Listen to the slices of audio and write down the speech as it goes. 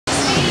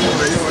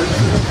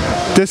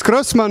Tess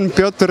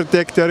Pjotr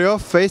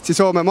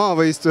Eesti-Soome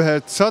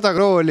maavõistlused 100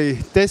 krooli.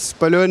 Tess,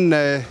 palju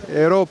õnne,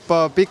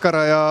 Euroopa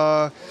pikaraja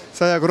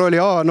 100 krooli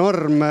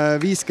A-norm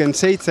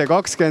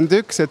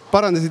 57.21, et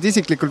parandasid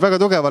isiklikult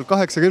väga tugevalt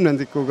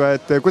 80-ndikuga,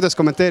 et kuidas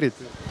kommenteerid?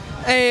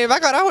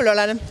 Väga rahul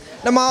olen.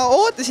 No ma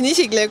ootasin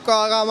isiklikku,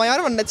 aga ma ei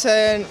arvanud, et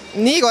see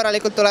nii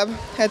korralikult tuleb.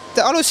 Et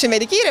alustasin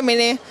veidi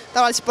kiiremini,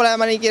 tavaliselt pole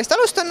ma nii kiiresti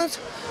alustanud,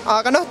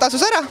 aga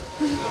tasus ära.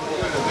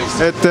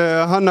 Et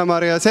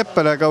Hanna-Maria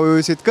Seppelega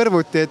ujusid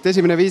kõrvuti, et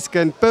esimene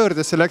 50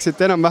 pöördesse läksid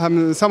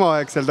enam-vähem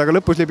samaaegselt, aga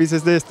lõpus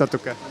libises eest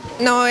natuke.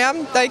 No jah,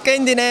 ta ikka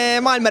endine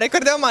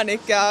maailmarekordi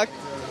omanik ja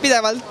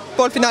pidevalt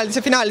poolfinaalis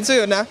ja finaalis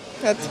ujune.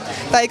 Et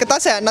ta ikka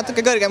tase on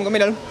natuke kõrgem kui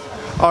minul.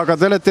 Aga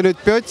te olete nüüd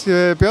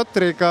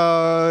Pjotriga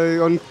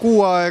on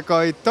 6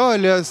 aega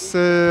Itaalias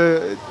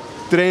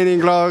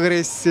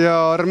treeninglaagris ja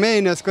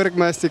Armeenias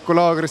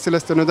kõrgmäestikulaagris,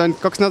 sellest on nüüd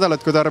ainult 2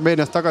 nädalat, kui ta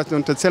Armeenias tagasi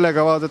tulnud, et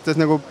sellega vaadates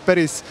nagu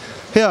päris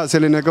hea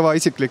selline kõva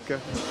isiklik.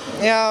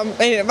 Ja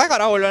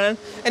väga rahul olen.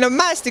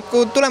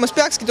 Mäestiku tulemus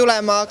peakski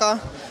tulema, aga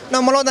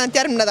ma loodan, et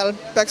järgmine nädal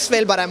peaks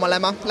veel parem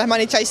olema.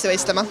 Lähme Soome-Eesti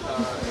võistlema.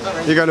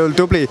 Igal juhul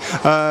tubli.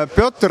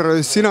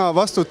 Pjotr, sina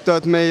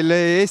vastutad meil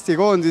Eesti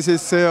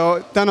koondises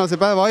tänase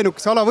päeva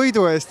ainukese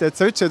alavõidu eest, et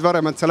sa ütlesid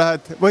varem, et sa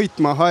lähed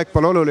võitma, aeg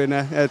pole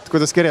oluline, et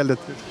kuidas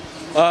kirjeldad?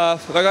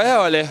 Väga hea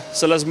oli,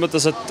 selles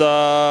mõttes, et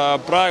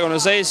praegune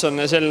seis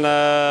on selline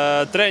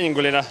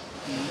treeninguline,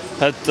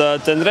 et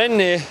teen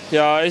trenni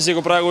ja isegi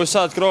kui praegu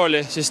saad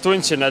krooli, siis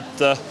tundsin,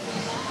 et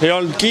ei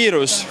olnud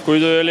kiirus, kui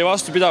oli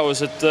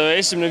vastupidavus, et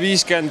esimene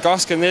 50,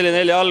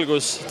 24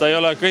 algus, ta ei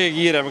ole kõige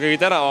kiirem, kõige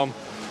teravam,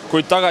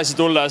 kuid tagasi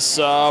tulles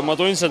ma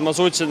tundsin, et ma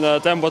suutsin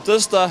tempot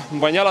tõsta,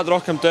 ma panin jalad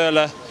rohkem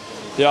tööle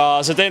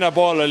ja see teine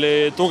pool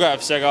oli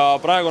tugev, seega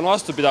praegu on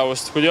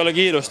vastupidavust, kuid ei ole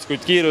kiirust,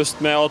 kuid kiirust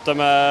me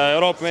ootame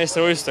Euroopa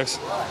meistrivõistlusteks.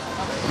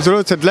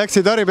 Absoluutselt,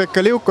 läksid Haripekka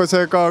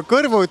Liukosega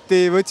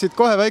kõrvuti, võtsid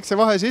kohe väikse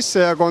vahe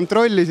sisse ja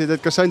kontrollisid,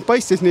 et kas ainult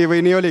paistis nii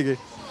või nii oligi?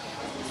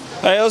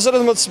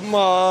 Selles mõttes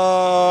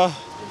ma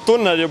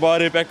tunnen juba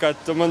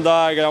Haripekkat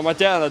mõnda aega ja ma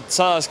tean, et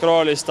 100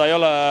 kroolis ta ei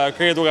ole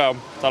kõige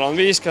tugevam. Tal on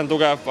 50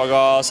 tugev,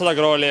 aga 100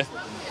 krooli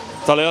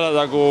tal ei ole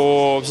nagu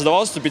seda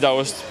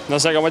vastupidavust.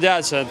 Seega ma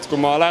teadsin, et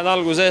kui ma lähen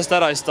alguse eest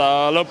ära, siis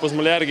ta lõpus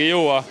mulle järgi ei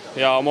jõua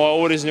ja ma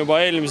uurisin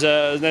juba eelmise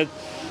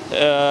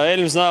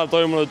nädal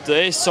toimunud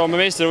Eesti-Soome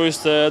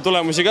meistrivõistluste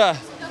tulemusi ka.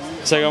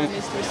 Seega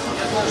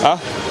ma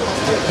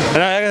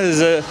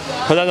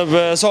tähendab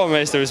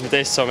Soome meistrivõistlus,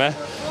 mitte Eesti-Soome.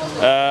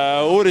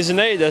 Uurisin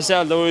neid ja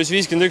seal ta ujus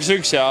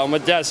 51.1 ja ma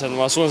teadsin, et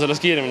ma suunan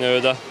sellest kiiremini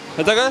jõuda.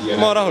 Et aga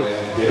ma rahul.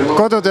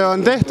 Kodutöö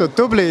on tehtud,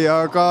 tubli,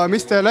 aga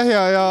mis te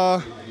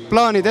lähiaja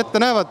plaanid ette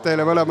näevad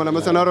teile mõlemale?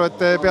 Ma saan aru, et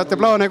te peate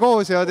plaane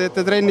koos ja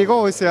teete trenni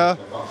koos ja...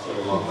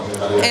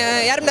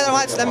 Järgmine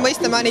nädalavahetus lähme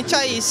võistlema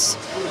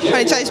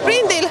Soome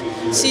sprindil,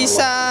 siis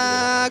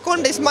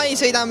 13. mai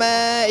sõidame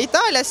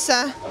Itaaliasse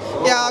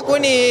ja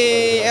kuni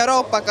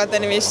Euroopa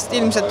akadeni vist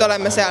ilmselt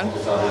oleme seal.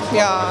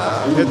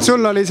 Et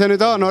sul oli see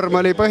nüüd A-norm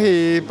oli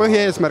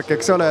põhieesmärk,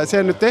 eks ole,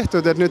 see on nüüd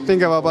tehtud, et nüüd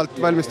pingevabalt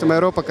valmistume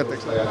Euroopa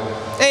akateks?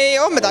 Ei,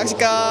 homme tahaks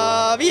ikka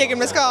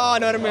 50 ka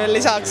A-normi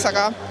lisaks,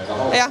 aga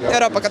jah,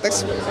 Euroopa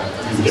akateks.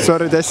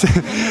 Sorry, Tess.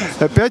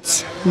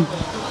 Pjots?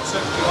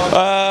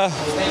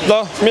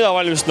 Mina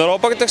valmistun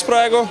Euroopa akateks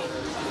praegu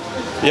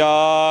ja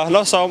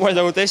samamoodi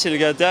nagu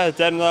Tessilgi, et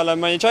järgmine nädal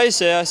lähme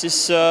Soome-Eesti ja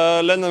siis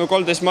lenname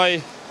 13.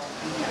 mai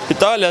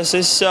Itaalias,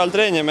 siis seal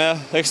treenime ja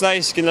eks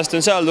näis, kindlasti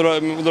on seal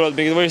tulevad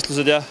mingid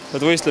võistlused ja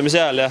võistleme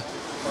seal ja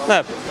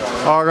näeb.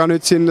 Aga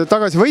nüüd siin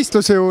tagasi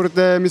võistluse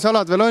juurde, mis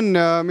alad veel on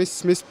ja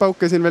mis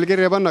pauke siin veel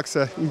kirja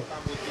pannakse?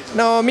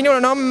 No minul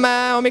on homme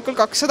hommikul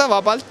 200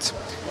 vabalt,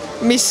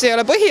 mis ei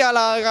ole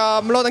põhiala, aga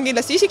ma loodan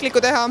kindlasti isiklikku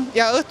teha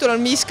ja õhtul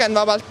on 50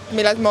 vabalt,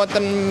 millest ma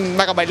ootan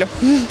väga palju.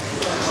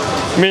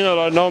 Minul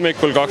on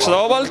hommikul 200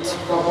 vabalt,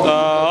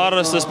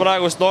 arvestades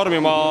praegust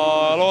normi, ma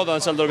loodan,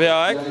 et seal tuleb hea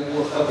aeg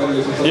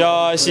ja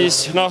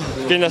siis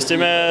kindlasti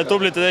me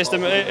tublite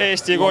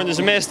Eesti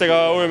koondise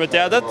meestega ujume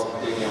teadet,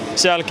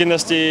 seal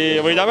kindlasti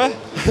võidame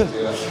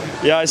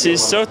ja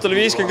siis õhtul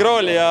 50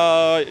 krooli ja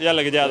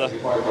jällegi teada.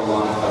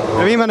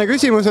 Ja viimane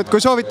küsimus, et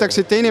kui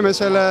soovitaksite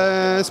inimesele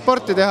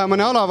sporti teha,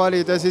 mõne ala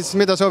valida, siis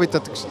mida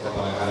soovitatakse?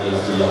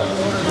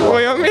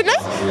 Ujumine.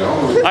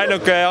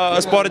 Ainuke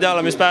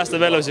spordiala, mis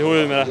päästab elusi,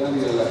 ujumine.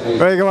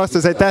 Õige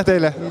vastus, aitäh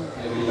teile!